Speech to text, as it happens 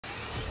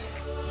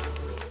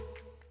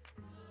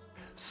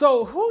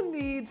So who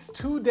needs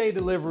 2-day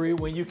delivery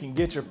when you can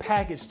get your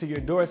package to your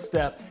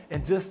doorstep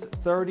in just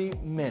 30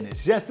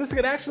 minutes? Yes, this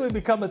could actually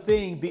become a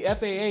thing. The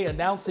FAA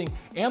announcing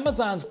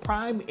Amazon's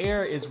Prime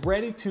Air is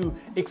ready to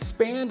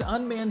expand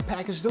unmanned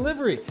package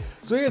delivery.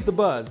 So here's the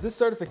buzz. This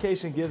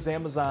certification gives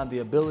Amazon the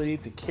ability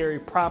to carry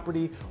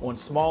property on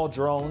small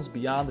drones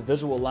beyond the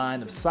visual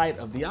line of sight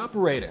of the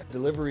operator.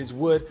 Deliveries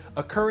would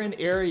occur in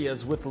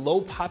areas with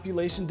low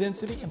population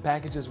density and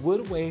packages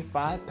would weigh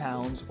 5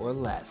 pounds or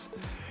less.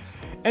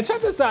 And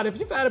check this out, if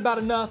you've had about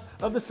enough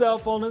of the cell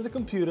phone and the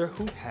computer,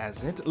 who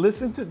hasn't?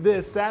 Listen to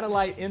this,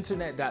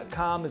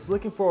 satelliteinternet.com is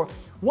looking for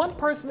one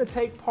person to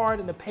take part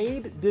in a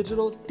paid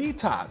digital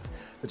detox.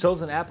 The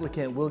chosen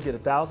applicant will get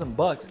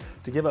 $1,000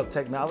 to give up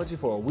technology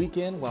for a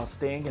weekend while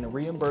staying in a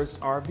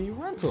reimbursed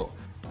RV rental.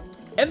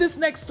 And this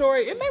next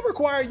story, it may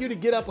require you to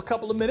get up a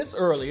couple of minutes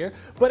earlier,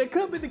 but it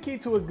could be the key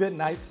to a good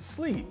night's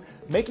sleep.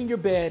 Making your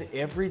bed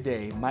every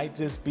day might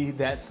just be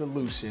that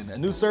solution. A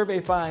new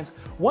survey finds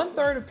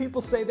 1/3 of people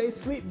say they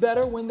sleep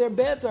better when their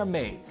beds are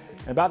made.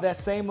 And about that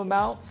same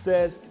amount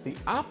says the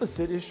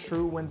opposite is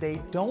true when they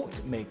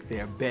don't make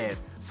their bed.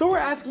 So we're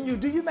asking you,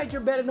 do you make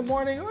your bed in the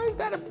morning or is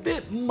that a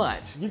bit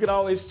much? You can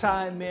always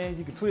chime in.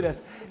 You can tweet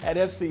us at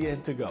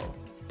FCN2Go.